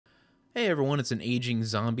Hey everyone, it's an aging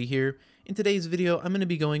zombie here. In today's video, I'm going to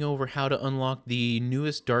be going over how to unlock the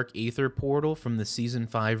newest Dark Aether Portal from the Season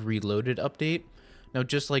 5 Reloaded update. Now,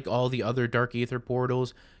 just like all the other Dark Aether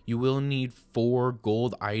Portals, you will need 4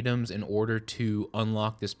 gold items in order to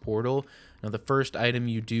unlock this portal. Now, the first item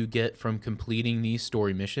you do get from completing the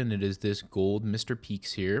story mission, it is this gold Mr.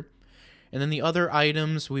 Peaks here. And then the other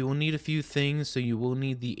items, we will need a few things. So you will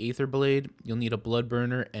need the Aether Blade, you'll need a Blood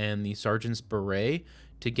Burner, and the Sergeant's Beret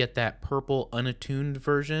to get that purple unattuned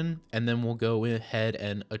version, and then we'll go ahead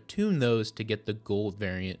and attune those to get the gold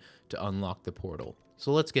variant to unlock the portal.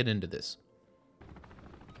 So let's get into this.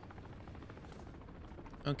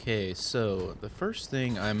 Okay, so the first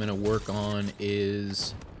thing I'm going to work on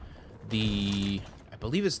is I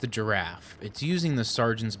believe it's the Giraffe. It's using the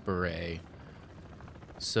Sergeant's Beret.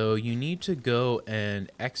 So you need to go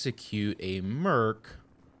and execute a merc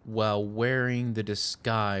while wearing the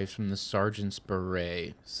disguise from the Sergeant's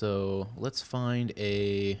Beret. So let's find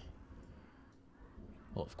a...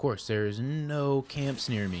 Well, of course, there's no camps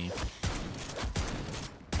near me.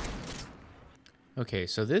 Okay,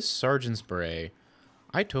 so this Sergeant's Beret,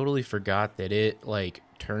 I totally forgot that it, like,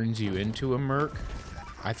 turns you into a merc.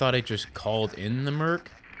 I thought it just called in the merc.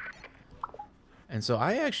 And so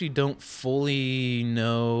I actually don't fully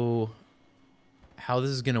know how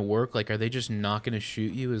this is going to work. Like, are they just not going to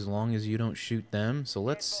shoot you as long as you don't shoot them? So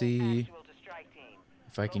let's see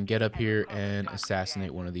if I can get up here and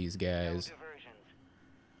assassinate one of these guys.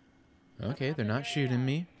 Okay, they're not shooting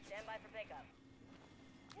me.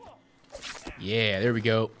 Yeah, there we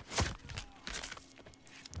go.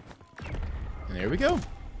 And there we go.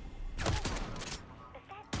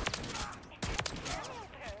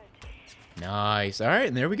 Nice. All right,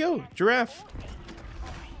 and there we go. Giraffe.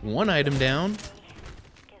 One item down.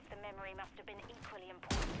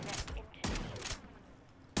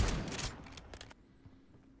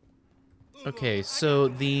 Okay, so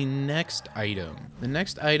the next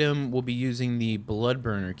item will be using the Blood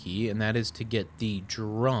Burner key, and that is to get the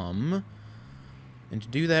drum. And to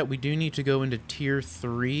do that, we do need to go into Tier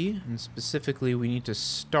 3, and specifically, we need to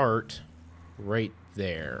start right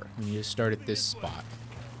there. We need to start at this spot.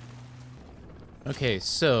 Okay,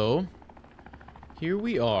 so here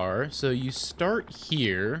we are. So you start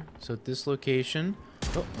here, so at this location.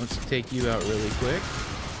 Oh, let's take you out really quick.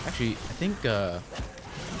 Actually, I think,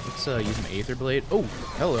 let's use an Aether Blade. Oh,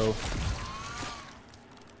 hello.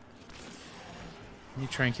 Let me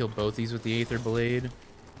try and kill both these with the Aether Blade.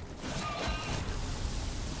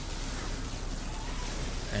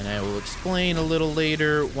 And I will explain a little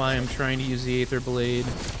later why I'm trying to use the Aether Blade.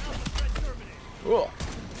 Oh.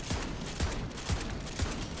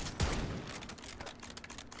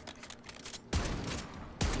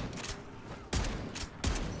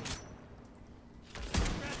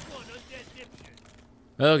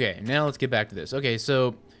 Okay, now let's get back to this. Okay,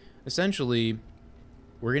 so essentially,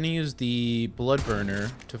 we're going to use the Blood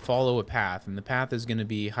Burner to follow a path, and the path is going to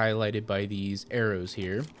be highlighted by these arrows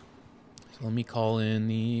here. So let me call in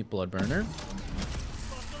the Blood Burner.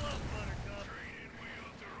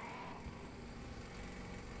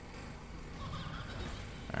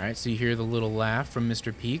 Alright, so you hear the little laugh from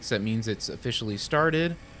Mr. Peaks. That means it's officially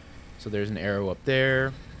started. So there's an arrow up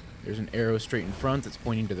there. There's an arrow straight in front that's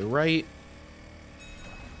pointing to the right.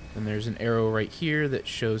 And there's an arrow right here that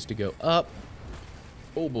shows to go up.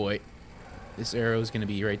 Oh boy. This arrow is going to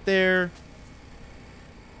be right there.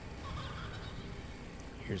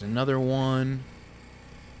 Here's another one.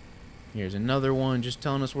 Here's another one just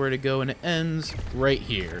telling us where to go, and it ends right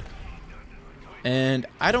here. And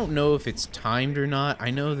I don't know if it's timed or not.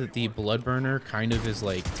 I know that the Blood Burner kind of is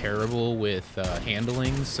like terrible with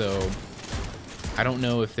handling, so I don't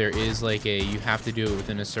know if there is like you have to do it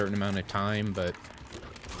within a certain amount of time, but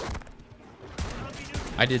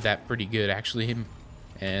I did that pretty good, actually.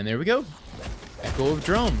 And there we go. Echo of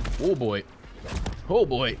drum. Oh, boy. Oh,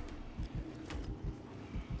 boy.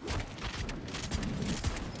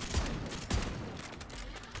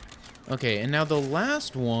 Okay, and now the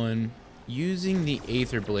last one, using the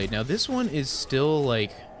Aether Blade. Now, this one is still,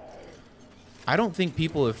 like... I don't think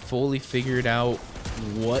people have fully figured out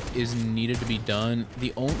what is needed to be done.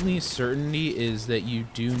 The only certainty is that you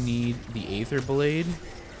do need the Aether Blade.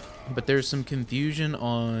 But there's some confusion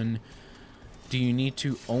on, do you need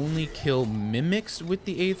to only kill mimics with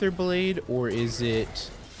the Aether Blade, or is it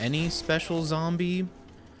any special zombie?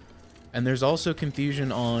 And there's also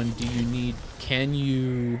confusion on, can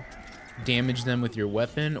you damage them with your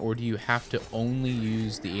weapon, or do you have to only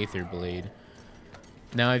use the Aether Blade?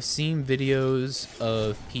 Now, I've seen videos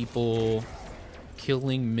of people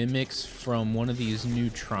killing mimics from one of these new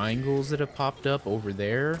triangles that have popped up over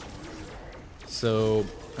there. So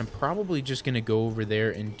I'm probably just going to go over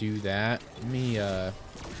there and do that. Let me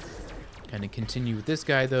kind of continue with this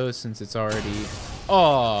guy, though, since it's already...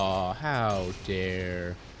 Oh, how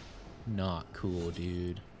dare. Not cool,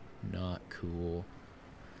 dude. Not cool.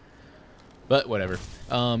 But whatever.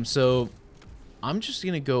 So I'm just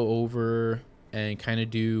going to go over and kind of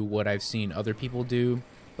do what I've seen other people do.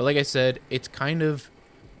 But like I said, it's kind of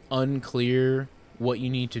unclear what you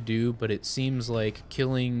need to do, but it seems like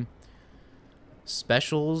killing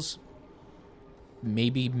specials,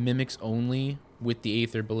 maybe mimics only with the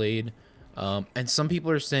Aether Blade. And some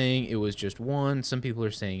people are saying it was just 1. Some people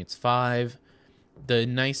are saying it's 5. The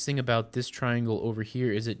nice thing about this triangle over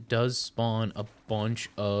here is it does spawn a bunch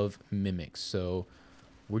of mimics. So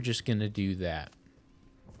we're just going to do that.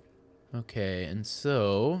 Okay, and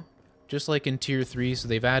so just like in Tier 3, so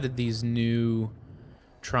they've added these new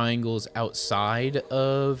triangles outside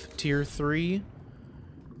of Tier 3,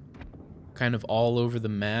 kind of all over the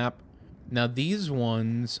map. Now these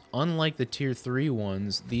ones, unlike the Tier 3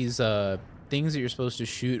 ones, these things that you're supposed to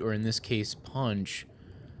shoot, or in this case punch,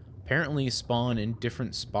 apparently spawn in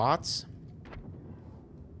different spots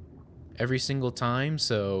every single time.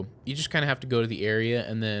 So you just kind of have to go to the area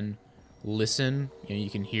and then listen. You know, you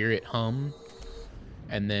can hear it hum,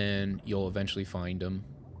 and then you'll eventually find them.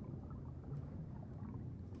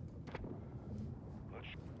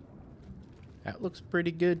 That looks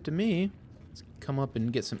pretty good to me. Let's come up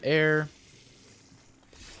and get some air.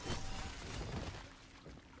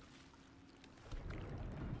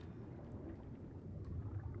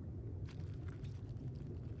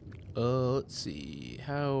 Let's see.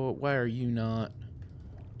 Why are you not?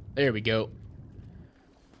 There we go.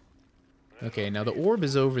 Okay, now the orb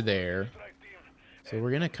is over there. So we're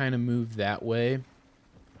going to kind of move that way.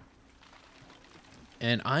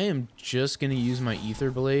 And I am just going to use my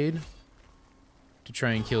Aether Blade to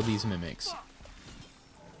try and kill these mimics.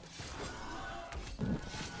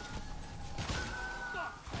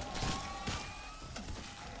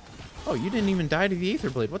 Oh, you didn't even die to the Aether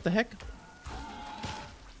Blade. What the heck?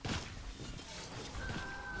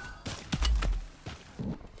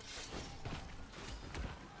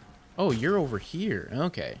 Oh, you're over here.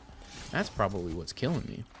 Okay. That's probably what's killing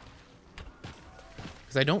me.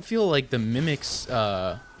 Because I don't feel like the mimics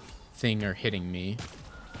thing are hitting me.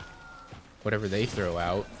 Whatever they throw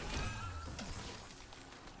out.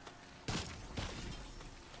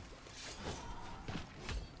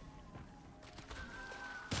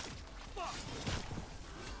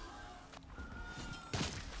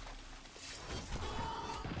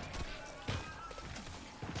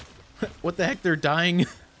 What the heck? They're dying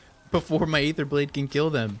before my Aether Blade can kill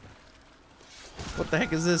them. What the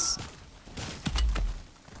heck is this?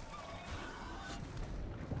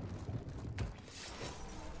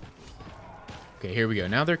 Okay, here we go.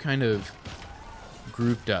 Now they're kind of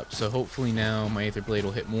grouped up. So hopefully now my Aether Blade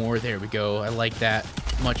will hit more. There we go. I like that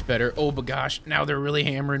much better. Oh, but gosh, now they're really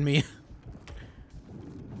hammering me.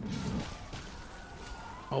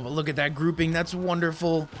 Oh, but look at that grouping. That's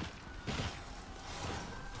wonderful.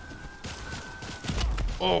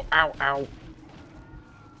 Oh, ow, ow.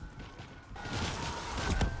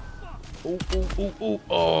 Oh, oh, oh, oh,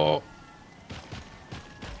 oh.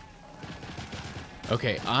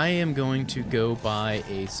 Okay, I am going to go buy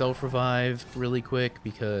a self-revive really quick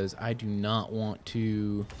because I do not want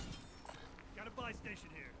to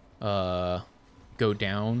go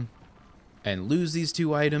down and lose these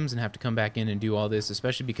 2 items and have to come back in and do all this,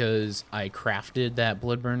 especially because I crafted that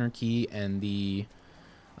Bloodburner key and the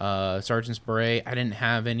Sergeant's Beret. I didn't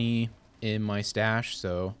have any in my stash,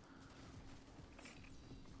 so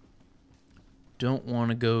don't want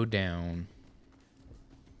to go down.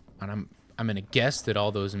 And I'm going to guess that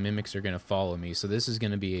all those mimics are going to follow me, so this is going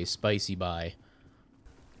to be a spicy buy.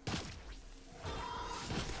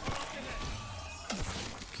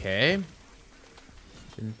 Okay.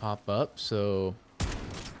 Didn't pop up, so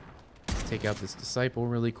let's take out this disciple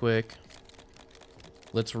really quick.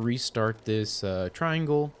 Let's restart this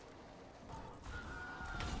triangle.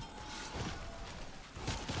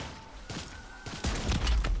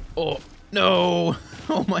 Oh, no!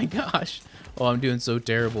 Oh my gosh! Oh, I'm doing so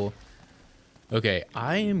terrible. Okay,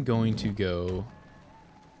 I am going to go,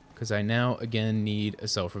 because I now, again, need a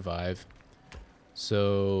self-revive.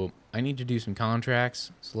 So, I need to do some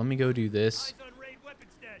contracts. So, let me go do this.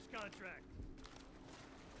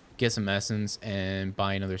 Get some essence and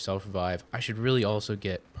buy another self-revive. I should really also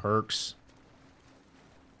get perks.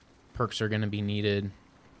 Perks are going to be needed.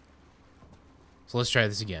 So, let's try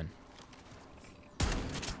this again.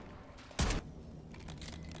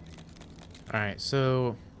 Alright,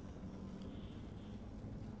 so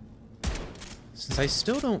Since I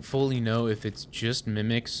still don't fully know if it's just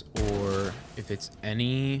mimics or if it's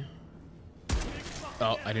any...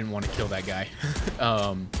 Oh, I didn't want to kill that guy.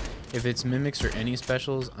 If it's mimics or any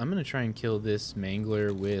specials, I'm going to try and kill this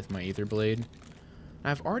mangler with my Aether Blade.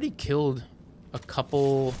 I've already killed a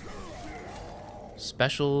couple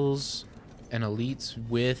specials and elites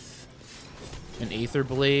with an Aether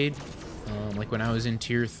Blade. Like when I was in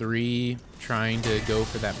tier 3 trying to go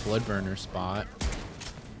for that blood burner spot.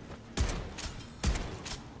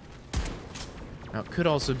 Now, it could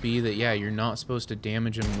also be that, yeah, you're not supposed to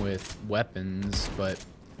damage them with weapons, but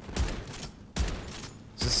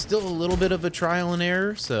this is still a little bit of a trial and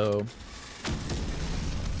error, so...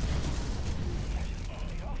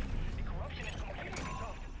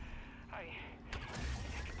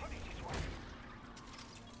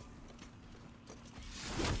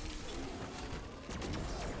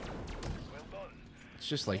 It's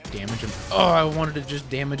just like damage him. Oh, I wanted to just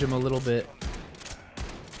damage him a little bit.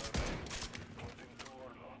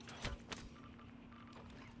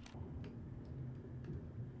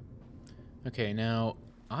 Okay, now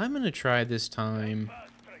I'm gonna try this time.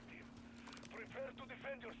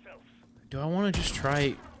 Do I want to just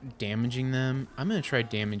try damaging them? I'm gonna try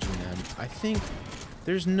damaging them. I think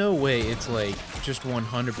there's no way it's like just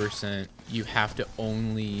 100% you have to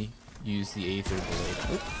only use the Aether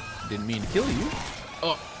Blade. Oop, didn't mean to kill you.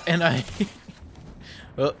 Oh, and I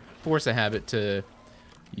well, force a habit to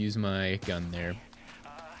use my gun there.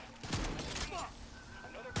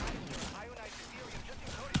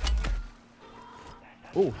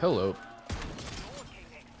 Oh, hello.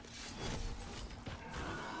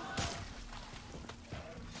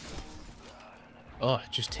 Oh,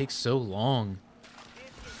 it just takes so long.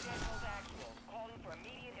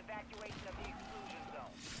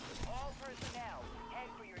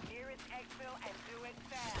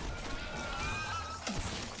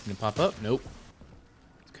 Gonna pop up? Nope.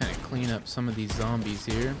 Let's kind of clean up some of these zombies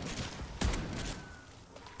here.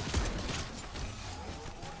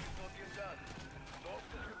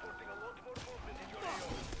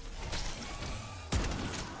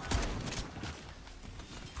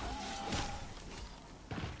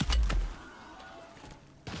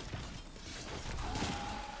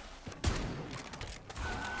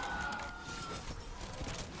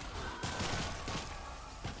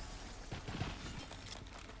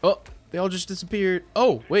 Oh, they all just disappeared.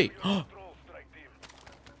 Oh, wait.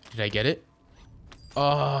 Did I get it?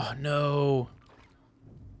 Oh, no.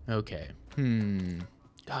 Okay.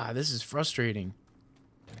 God, this is frustrating.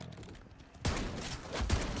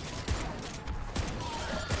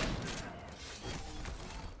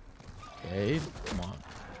 Okay, come on.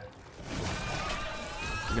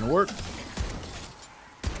 Is it gonna work?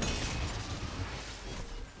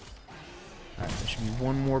 Alright, there should be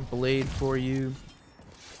one more blade for you.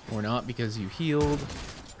 Or not, because you healed.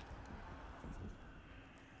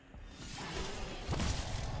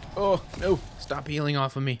 Oh, no. Stop healing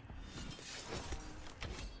off of me.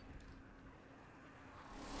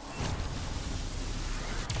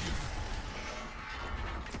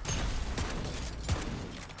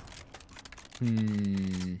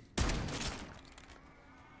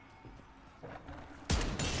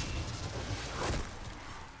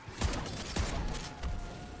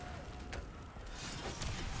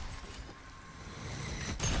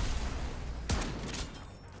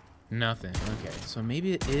 Nothing. Okay, so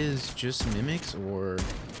maybe it is just mimics, or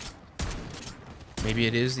maybe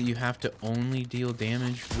it is that you have to only deal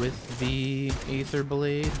damage with the Aether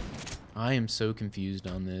Blade. I am so confused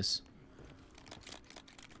on this.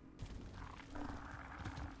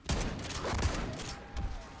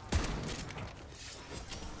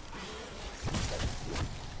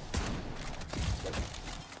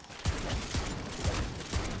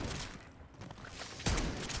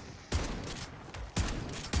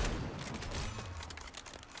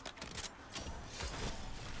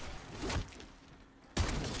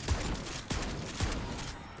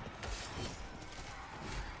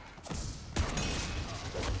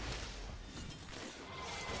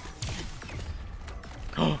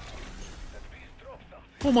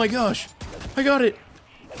 Oh my gosh, I got it.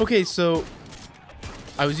 Okay, so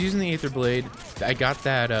I was using the Aether Blade. I got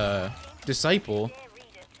that disciple,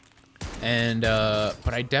 and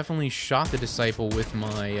but I definitely shot the disciple with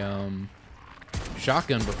my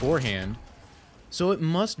shotgun beforehand. So it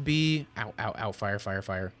must be ow, ow, ow, fire, fire,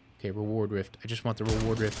 fire. Okay, reward rift. I just want the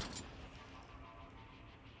reward rift.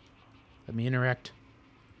 Let me interact.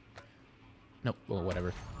 Nope. Well,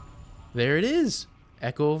 whatever. There it is.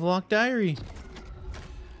 Echo of Locked Diary.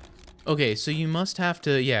 Okay, so you must have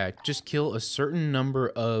to, yeah, just kill a certain number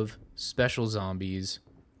of special zombies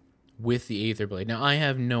with the Aether Blade. Now, I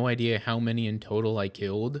have no idea how many in total I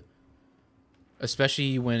killed,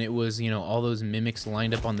 especially when it was, you know, all those mimics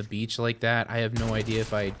lined up on the beach like that. I have no idea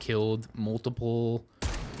if I had killed multiple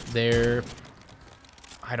there.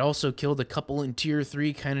 I'd also killed a couple in tier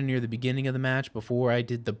 3 kind of near the beginning of the match before I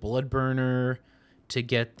did the blood burner to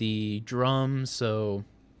get the drum, so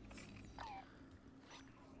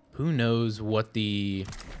who knows what it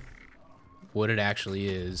actually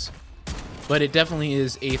is. But it definitely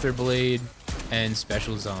is Aether Blade and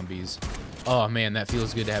special zombies. Oh man, that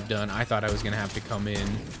feels good to have done. I thought I was gonna have to come in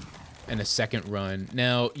a second run.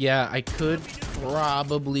 Now, yeah, I could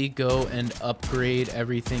probably go and upgrade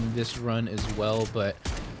everything this run as well, but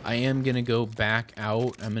I am gonna go back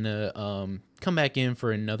out. I'm gonna come back in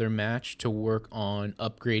for another match to work on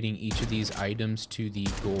upgrading each of these items to the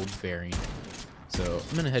gold variant. So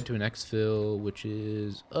I'm gonna head to an exfil, which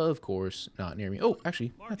is, of course, not near me. Oh,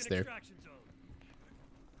 actually, that's there.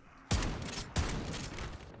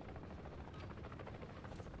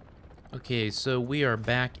 Okay, so we are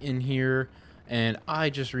back in here, and I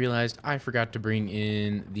just realized I forgot to bring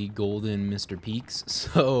in the golden Mr. Peaks.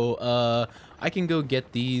 So I can go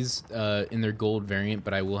get these in their gold variant,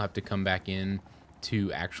 but I will have to come back in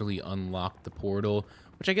to actually unlock the portal,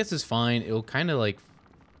 which I guess is fine. It'll kind of like,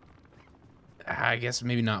 I guess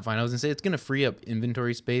maybe not fine. I was gonna say it's gonna free up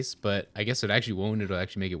inventory space, but I guess it actually won't. It'll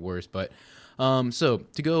actually make it worse. But so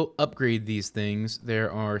to go upgrade these things,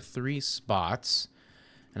 there are 3 spots,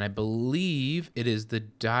 and I believe it is the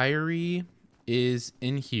diary is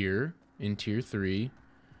in here in tier 3.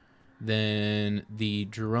 Then the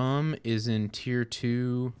drum is in tier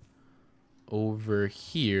 2 over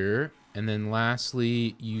here, and then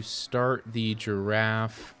lastly you start the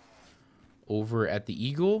giraffe over at the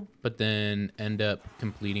eagle, but then end up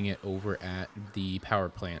completing it over at the power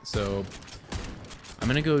plant. So I'm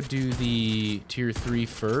gonna go do the tier 3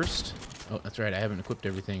 first. Oh, that's right, I haven't equipped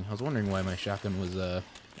everything. I was wondering why my shotgun was a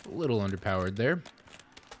little underpowered there.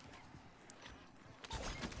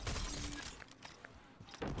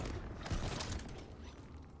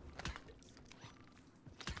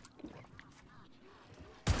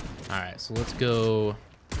 Alright, so let's go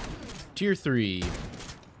tier 3.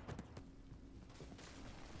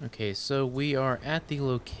 Okay, so we are at the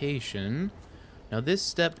location. Now this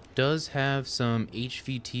step does have some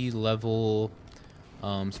HVT level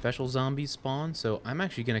special zombies spawn, so I'm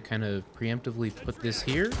actually going to kind of preemptively put this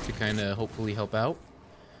here to kind of hopefully help out.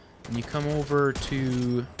 And you come over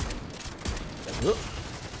to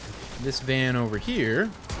this van over here.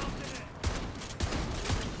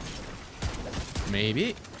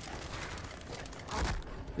 Maybe.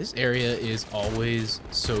 This area is always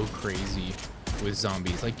so crazy with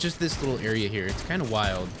zombies. Like, just this little area here, it's kind of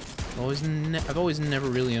wild. I've always never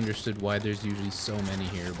really understood why there's usually so many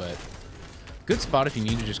here, but good spot if you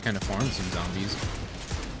need to just kind of farm some zombies.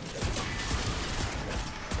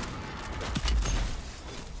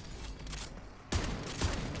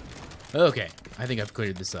 Okay, I think I've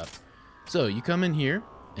cleared this up. So you come in here,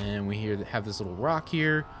 and we have this little rock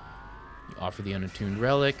here. You offer the unattuned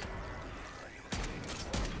relic.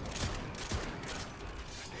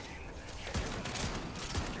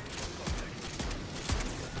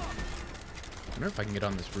 I wonder if I can get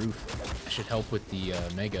on this roof. That should help with the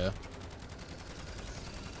mega.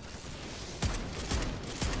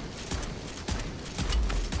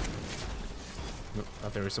 Oh,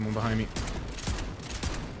 thought there was someone behind me.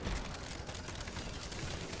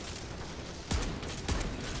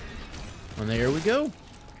 And there we go.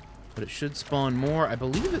 But it should spawn more. I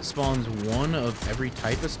believe it spawns 1 of every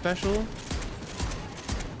type of special.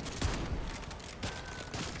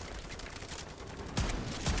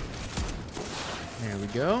 There we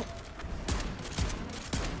go.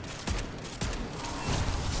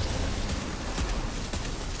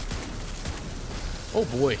 Oh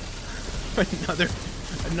boy.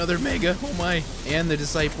 another mega. Oh my. And the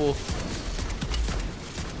disciple.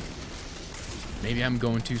 Maybe I'm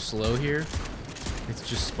going too slow here. It's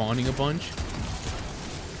just spawning a bunch.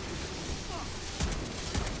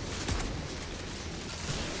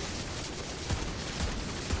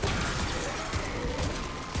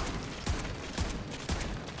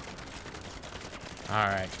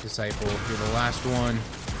 Alright, disciple, you're the last one.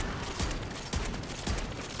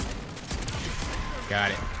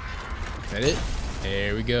 Got it. Is that it?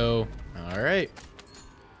 There we go. Alright.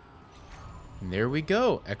 And there we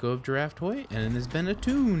go. Echo of Giraffe Toy, and it has been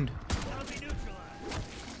attuned.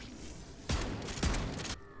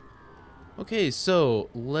 Okay, so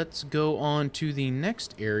let's go on to the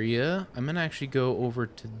next area. I'm going to actually go over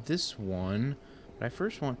to this one. But I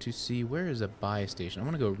first want to see, where is a buy station? I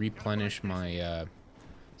want to go replenish my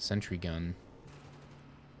sentry gun.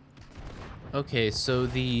 Okay, so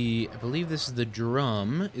I believe this is the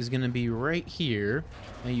drum, is going to be right here.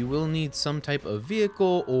 And you will need some type of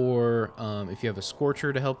vehicle, or if you have a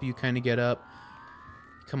scorcher to help you kind of get up.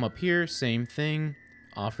 Come up here, same thing.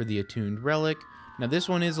 Offer the attuned relic. Now this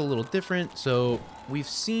one is a little different, so we've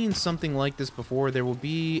seen something like this before. There will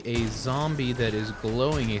be a zombie that is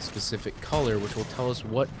glowing a specific color, which will tell us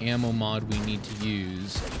what ammo mod we need to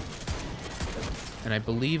use. And I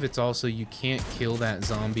believe it's also you can't kill that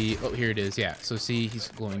zombie. Oh, here it is. Yeah. So see, he's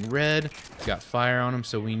glowing red. He's got fire on him,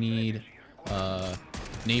 so we need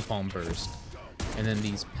napalm burst. And then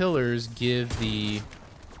these pillars give the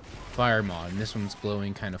fire mod. And this one's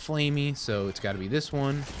glowing kind of flamey, so it's got to be this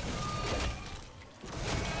one.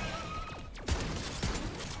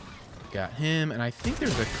 Got him, and I think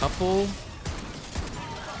there's a couple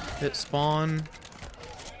that spawn.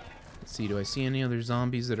 Let's see, do I see any other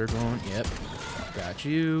zombies that are glowing? Yep. Got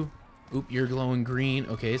you. Oop, you're glowing green.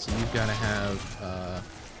 Okay, so you've got to have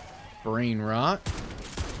brain rot.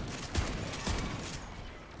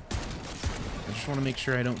 I just want to make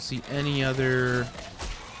sure I don't see any other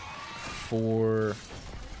for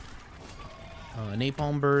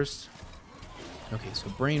napalm burst. Okay, so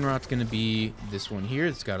brain rot's going to be this one here.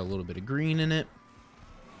 It's got a little bit of green in it.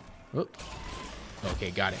 Whoop.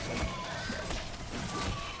 Okay, got it.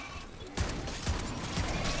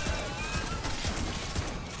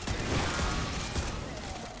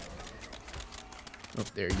 Oh,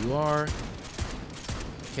 there you are.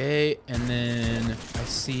 Okay, and then I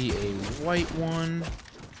see a white one.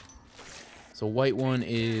 So white one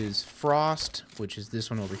is Frost, which is this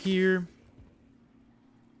one over here.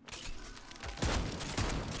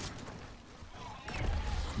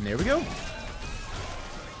 And there we go.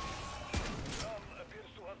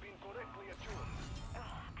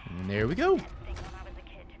 And there we go.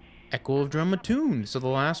 Echo of Drum attuned. So the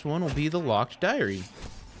last one will be the Locked Diary.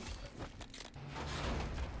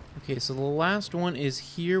 Okay, so the last one is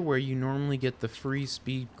here where you normally get the free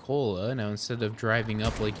speed cola. Now, instead of driving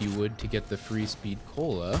up like you would to get the free speed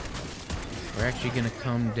cola, we're actually going to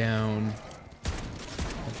come down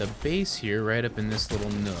at the base here, right up in this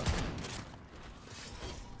little nook.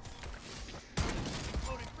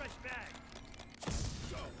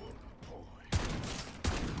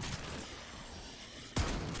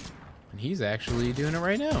 And he's actually doing it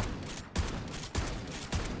right now.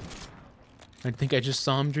 I think I just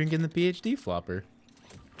saw him drinking the PhD flopper.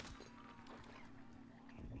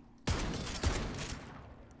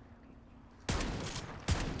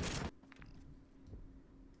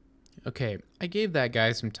 Okay, I gave that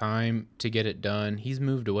guy some time to get it done. He's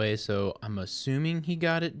moved away, so I'm assuming he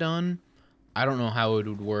got it done. I don't know how it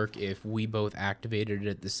would work if we both activated it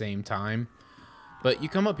at the same time. But you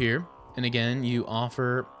come up here, and again, you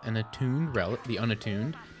offer an attuned relic, the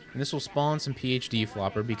unattuned. And this will spawn some PhD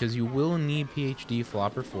flopper because you will need PhD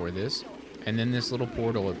flopper for this. And then this little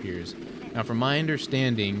portal appears. Now, from my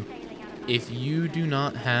understanding, if you do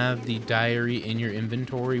not have the diary in your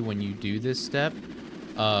inventory when you do this step,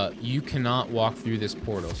 you cannot walk through this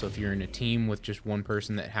portal. So if you're in a team with just one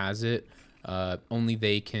person that has it, only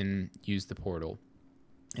they can use the portal.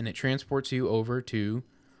 And it transports you over to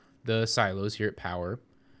the silos here at Power.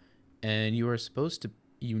 And you are supposed to...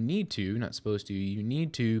 You need to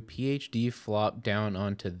PhD flop down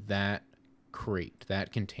onto that crate,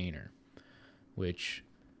 that container, which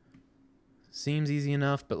seems easy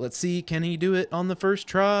enough, but let's see, can he do it on the first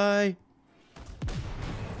try?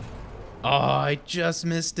 Oh, I just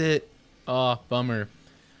missed it. Oh, bummer.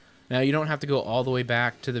 Now, you don't have to go all the way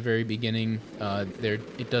back to the very beginning.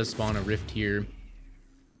 It does spawn a rift here.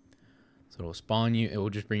 So it'll spawn you, it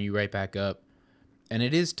will just bring you right back up. And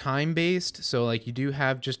it is time-based, so like you do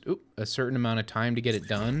have just a certain amount of time to get it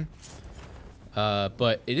done.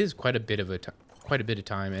 But it is quite a bit of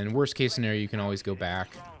time. And worst case scenario, you can always go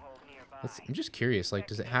back. I'm just curious, like,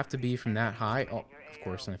 does it have to be from that high? Oh, of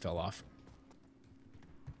course, and I fell off.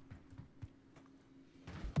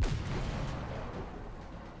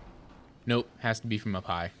 Nope, has to be from up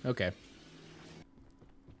high. Okay.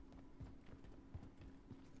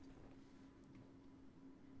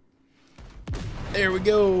 There we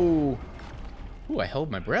go. Ooh, I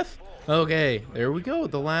held my breath. Okay, there we go.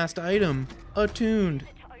 The last item, attuned.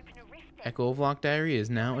 Echo of Locked Diary is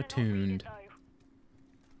now attuned.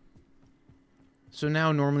 So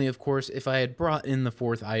now normally, of course, if I had brought in the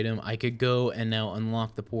fourth item, I could go and now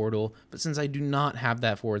unlock the portal. But since I do not have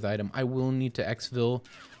that fourth item, I will need to exfil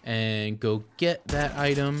and go get that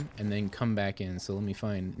item and then come back in. So let me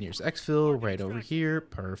find nearest exfil right over here.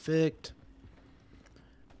 Perfect.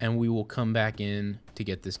 And we will come back in to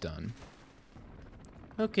get this done.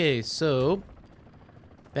 Okay, so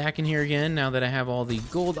Back in here again, now that I have all the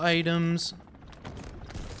gold items.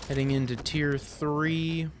 Heading into tier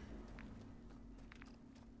 3.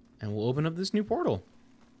 And we'll open up this new portal.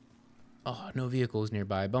 Oh, no vehicles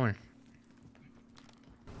nearby. Bummer.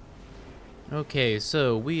 Okay,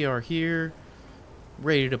 so we are here,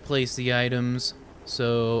 ready to place the items.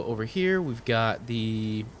 So over here, we've got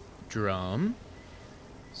the drum.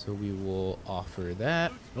 So we will offer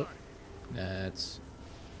that. Oh, that's...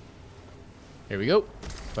 There we go.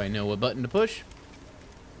 If I know what button to push.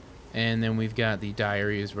 And then we've got the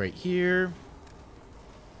diaries right here.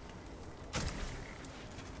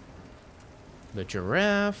 The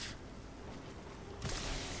giraffe.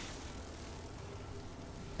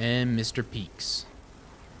 And Mr. Peaks.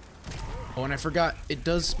 Oh, and I forgot, it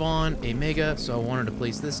does spawn a mega, so I wanted to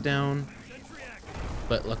place this down.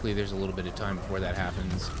 But luckily there's a little bit of time before that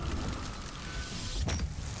happens.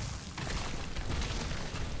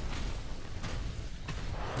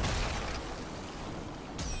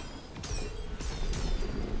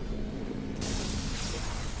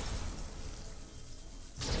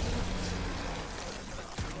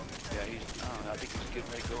 I think he's getting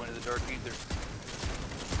ready to go into the Dark Aether.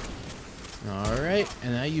 Alright,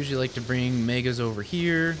 and I usually like to bring megas over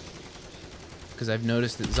here, because I've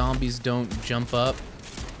noticed that zombies don't jump up.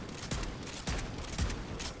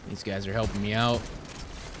 These guys are helping me out.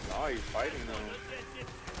 Oh, you're fighting them.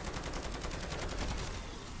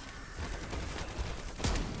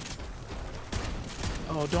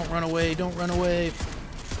 Oh, don't run away, don't run away.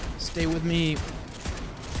 Stay with me.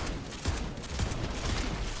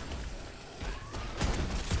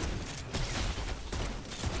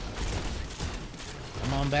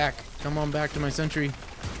 Come on back to my sentry.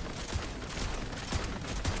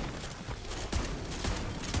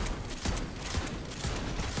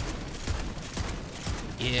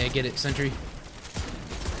 Yeah, get it, sentry.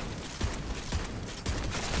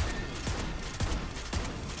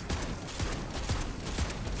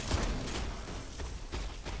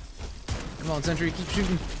 Come on, sentry, keep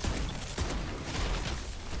shooting.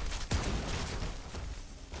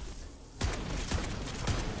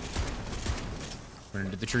 Run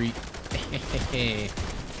into the tree.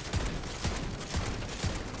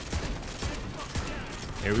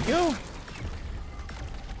 There we go.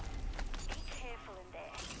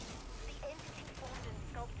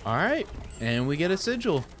 Alright, and we get a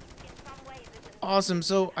sigil. Awesome,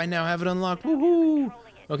 so I now have it unlocked. Woohoo!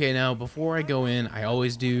 Okay, now before I go in, I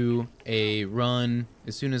always do a run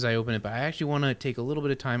as soon as I open it, but I actually want to take a little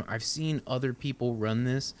bit of time. I've seen other people run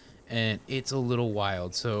this, and it's a little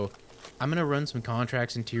wild, so I'm going to run some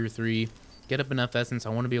contracts in tier 3, get up enough essence. I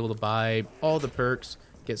want to be able to buy all the perks,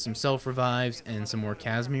 get some self-revives, and some more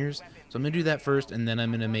Casimirs. So I'm going to do that first, and then I'm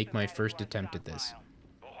going to make my first attempt at this.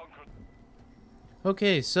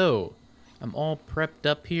 Okay, so I'm all prepped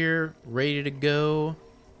up here, ready to go.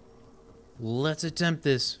 Let's attempt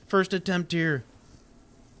this. First attempt here.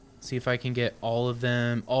 See if I can get all of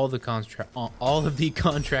them, all of the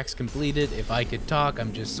contracts completed. If I could talk,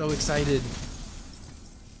 I'm just so excited.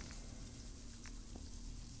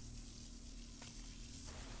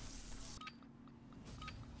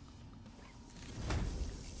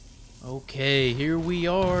 Okay, here we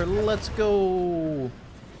are. Let's go.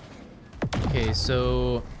 Okay,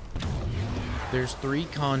 so there's 3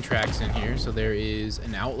 contracts in here. So there is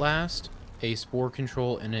an Outlast, a Spore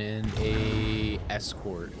Control, and a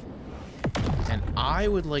Escort. And I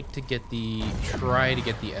would like to try to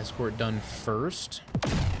get the Escort done first,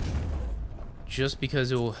 just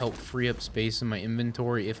because it will help free up space in my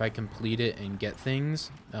inventory if I complete it and get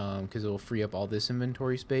things, because it will free up all this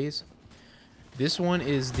inventory space. This one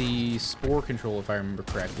is the Spore Control, if I remember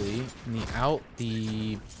correctly. And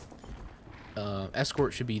the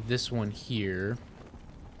Escort should be this one here.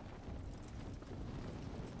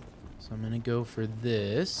 So I'm gonna go for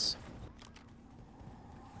this.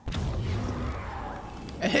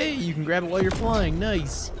 Hey, you can grab it while you're flying.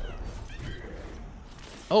 Nice.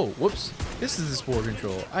 Oh, whoops. This is the Spore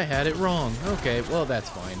Control. I had it wrong. Okay, well, that's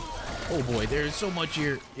fine. Oh boy, there's so much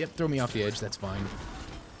here. Yep, throw me off the edge. That's fine.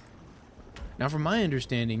 Now, from my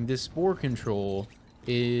understanding, this Spore Control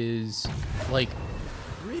is, like,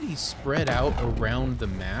 pretty spread out around the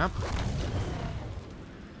map.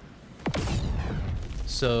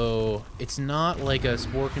 So, it's not like a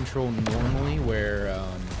Spore Control normally where,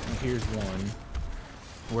 here's one,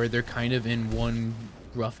 where they're kind of in one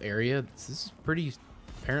rough area. This is pretty,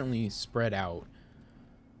 apparently, spread out.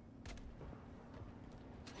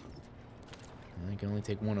 I can only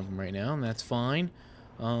take one of them right now, and that's fine.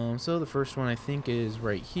 So the first one I think is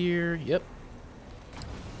right here. Yep.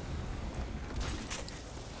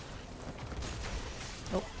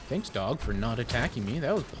 Oh, thanks, dog, for not attacking me.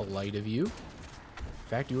 That was polite of you. In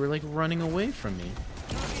fact, you were like running away from me.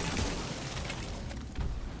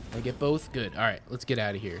 I get both? Good. All right, let's get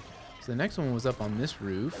out of here. So the next one was up on this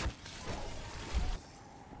roof.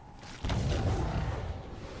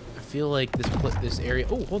 I feel like this area...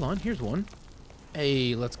 Oh, hold on. Here's one.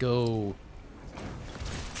 Hey, let's go.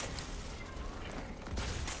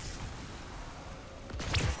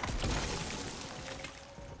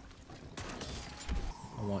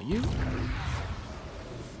 I want you.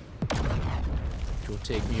 Which will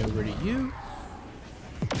take me over to you.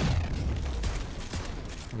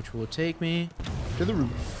 Which will take me to the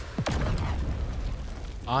roof.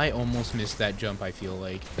 I almost missed that jump, I feel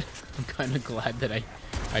like. I'm kind of glad that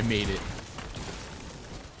I made it.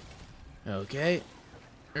 Okay.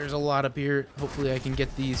 There's a lot up here. Hopefully I can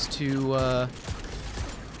get these two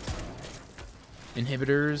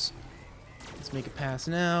inhibitors. Let's make a pass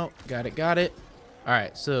now. Got it, got it.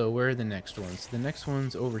 Alright, so where are the next ones? The next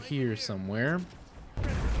one's over here somewhere.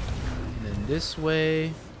 And then this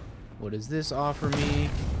way. What does this offer me?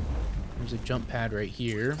 There's a jump pad right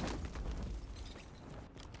here.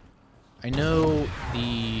 I know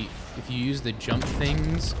if you use the jump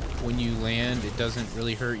things when you land, it doesn't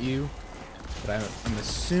really hurt you. But I'm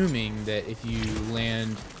assuming that if you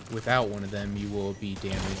land without one of them, you will be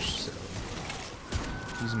damaged. So,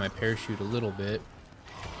 using my parachute a little bit.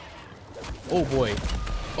 Oh boy.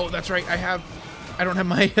 Oh, that's right. I don't have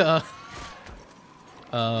my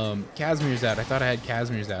Casimir's out. I thought I had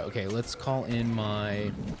Casimir's out. Okay, let's call in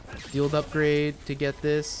my field upgrade to get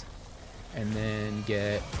this. And then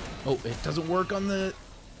get... Oh, it doesn't work on the...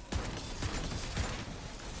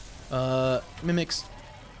 mimics.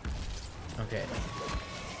 Okay.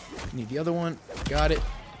 Need the other one. Got it.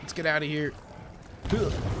 Let's get out of here.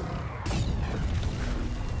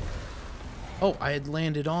 Oh, I had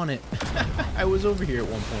landed on it. I was over here at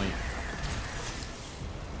one point.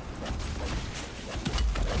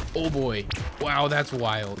 Oh boy. Wow, that's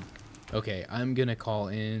wild. Okay, I'm gonna call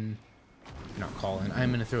in... Not call in.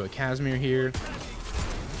 I'm gonna throw a Casimir here.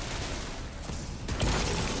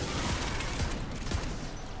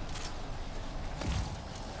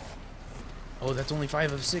 Oh, that's only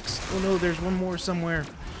 5 of 6. Oh no, there's one more somewhere.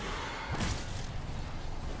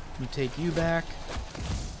 Let me take you back.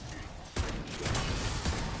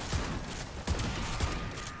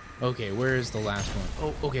 Okay, where is the last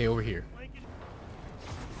one? Oh, okay, over here.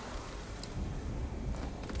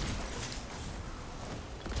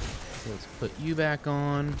 Let's put you back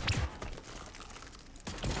on.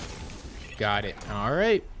 Got it. All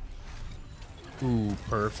right. Ooh,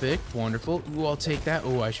 perfect. Wonderful. Ooh, I'll take that.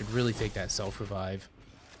 Oh, I should really take that self-revive,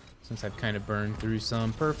 since I've kind of burned through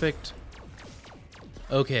some. Perfect.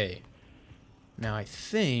 Okay. Now, I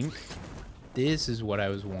think this is what I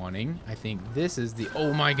was wanting. I think this is the...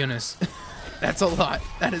 Oh, my goodness. That's a lot.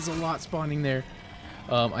 That is a lot spawning there.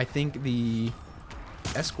 I think the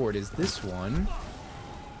escort is this one.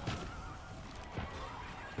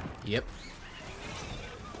 Yep.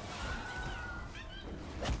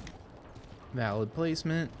 Valid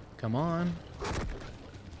placement. Come on.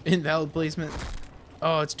 Invalid placement.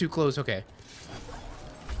 Oh, it's too close. Okay.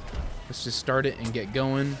 Let's just start it and get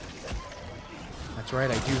going. That's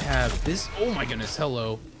right. I do have this. Oh my goodness.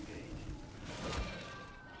 Hello.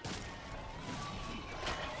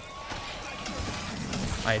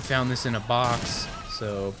 I had found this in a box.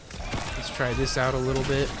 So let's try this out a little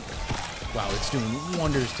bit. Wow, it's doing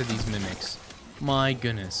wonders to these mimics. My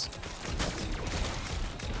goodness.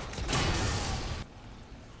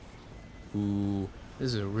 Ooh,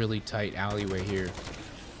 this is a really tight alleyway here.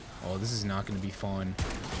 Oh, this is not going to be fun.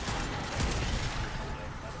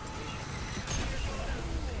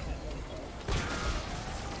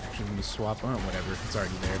 Actually, let me swap. Oh, whatever. It's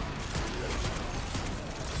already there.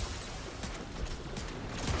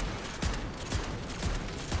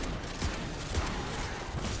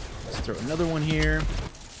 Throw another one here.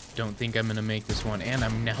 Don't think I'm gonna make this one, and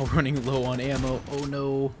I'm now running low on ammo. Oh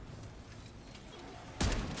no.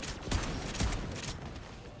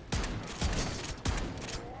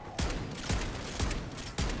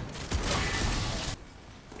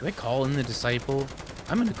 Do I call in the disciple?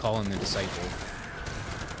 I'm gonna call in the disciple.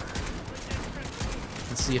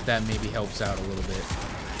 Let's see if that maybe helps out a little bit.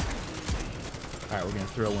 Alright, we're gonna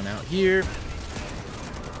throw one out here.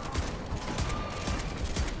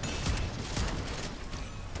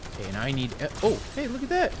 And I need... Oh, hey, look at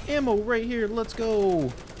that. Ammo right here. Let's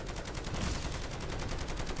go.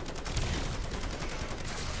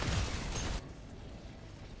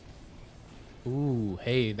 Ooh,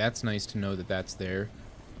 hey, that's nice to know that that's there.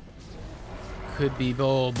 Could be...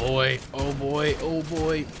 Oh, boy. Oh, boy. Oh,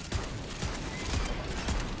 boy.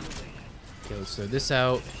 Okay, let's throw this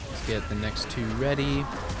out. Let's get the next two ready.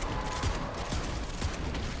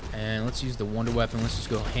 And let's use the wonder weapon. Let's just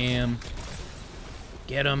go ham.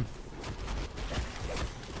 Get him.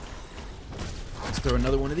 Let's throw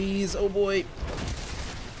another one of these. Oh boy.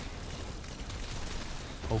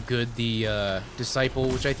 Oh good, the disciple,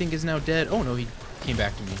 which I think is now dead. Oh no, he came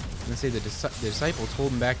back to me. I'm gonna say the disciple's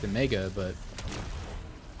holding back the mega, but...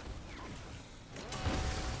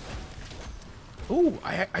 Oh,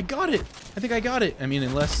 I got it. I think I got it. I mean,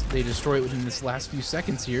 unless they destroy it within this last few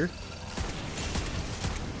seconds here.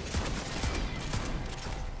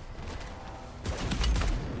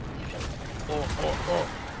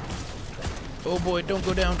 Oh boy, don't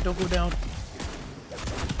go down, don't go down.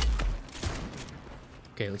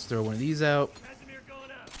 Okay, let's throw one of these out.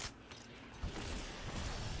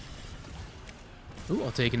 Ooh,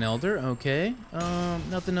 I'll take an Elder, okay.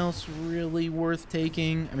 Nothing else really worth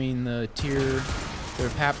taking. I mean, they're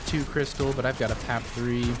PAP 2 crystal, but I've got a PAP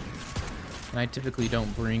 3. And I typically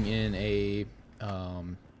don't bring in a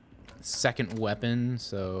second weapon,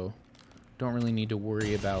 so don't really need to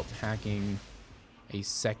worry about packing a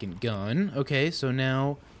second gun. Okay, so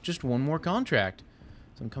now just one more contract.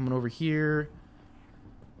 So I'm coming over here.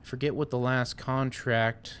 Forget what the last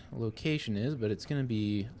contract location is, but it's gonna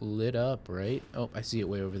be lit up, right? Oh, I see it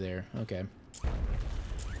way over there. Okay.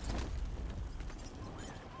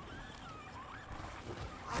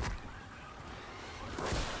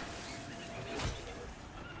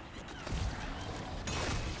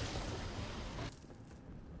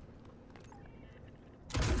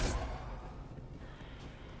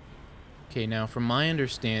 Okay, now from my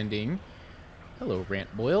understanding, hello,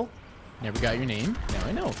 Rant Boyle. Never got your name. Now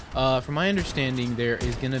I know. From my understanding, there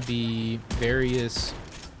is going to be various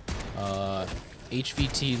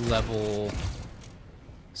HVT level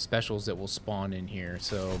specials that will spawn in here.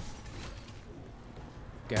 So,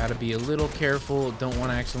 gotta be a little careful. Don't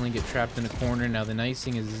want to accidentally get trapped in a corner. Now, the nice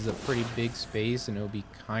thing is this is a pretty big space, and it'll be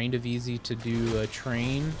kind of easy to do a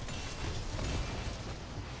train.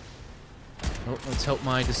 Oh, let's help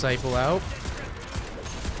my disciple out.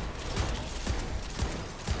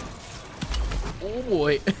 Oh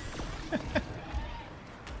boy.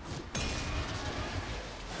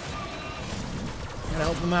 Gotta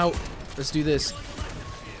help him out. Let's do this.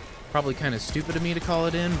 Probably kind of stupid of me to call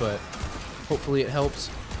it in, but hopefully it helps.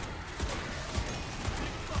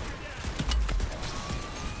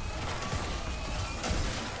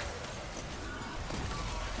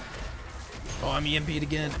 Oh, I'm EMP'd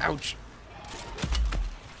again. Ouch.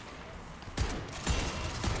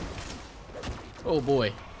 Oh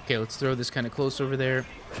boy. Okay, let's throw this kind of close over there.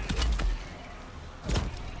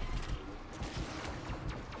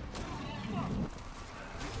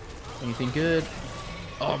 Anything good?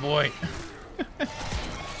 Oh boy.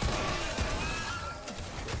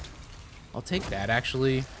 I'll take that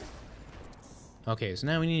actually. Okay, so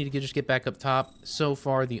now we need to just get back up top. So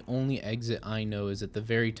far, the only exit I know is at the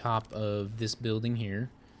very top of this building here.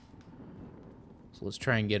 So let's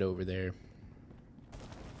try and get over there.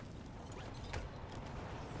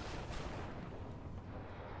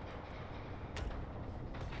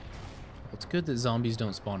 It's good that zombies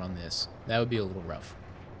don't spawn on this. That would be a little rough.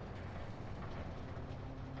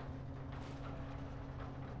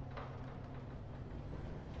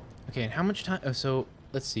 Okay, and how much time... Oh, so,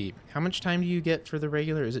 let's see. How much time do you get for the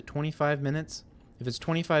regular? Is it 25 minutes? If it's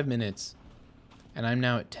 25 minutes, and I'm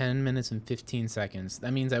now at 10 minutes and 15 seconds,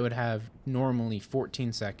 that means I would have normally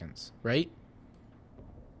 14 seconds, right?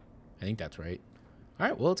 I think that's right.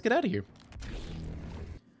 Alright, well, let's get out of here.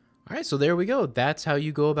 Alright, so there we go. That's how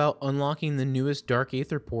you go about unlocking the newest Dark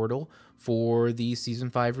Aether Portal for the Season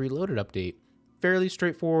 5 Reloaded update. Fairly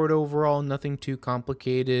straightforward overall, nothing too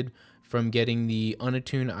complicated, from getting the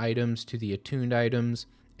unattuned items to the attuned items.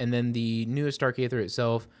 And then the newest Dark Aether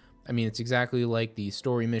itself, I mean, it's exactly like the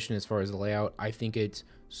story mission as far as the layout. I think it's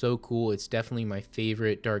so cool. It's definitely my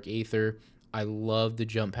favorite Dark Aether. I love the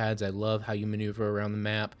jump pads. I love how you maneuver around the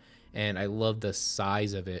map, and I love the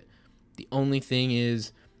size of it. The only thing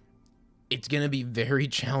is, it's going to be very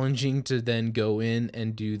challenging to then go in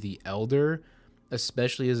and do the Elder,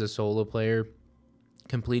 especially as a solo player.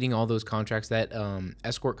 Completing all those contracts, that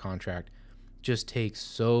escort contract just takes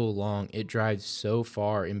so long. It drives so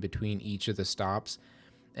far in between each of the stops.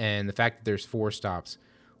 And the fact that there's 4 stops,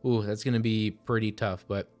 ooh, that's going to be pretty tough.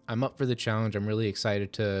 But I'm up for the challenge. I'm really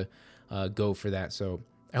excited to go for that. So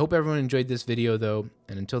I hope everyone enjoyed this video, though.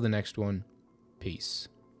 And until the next one, peace.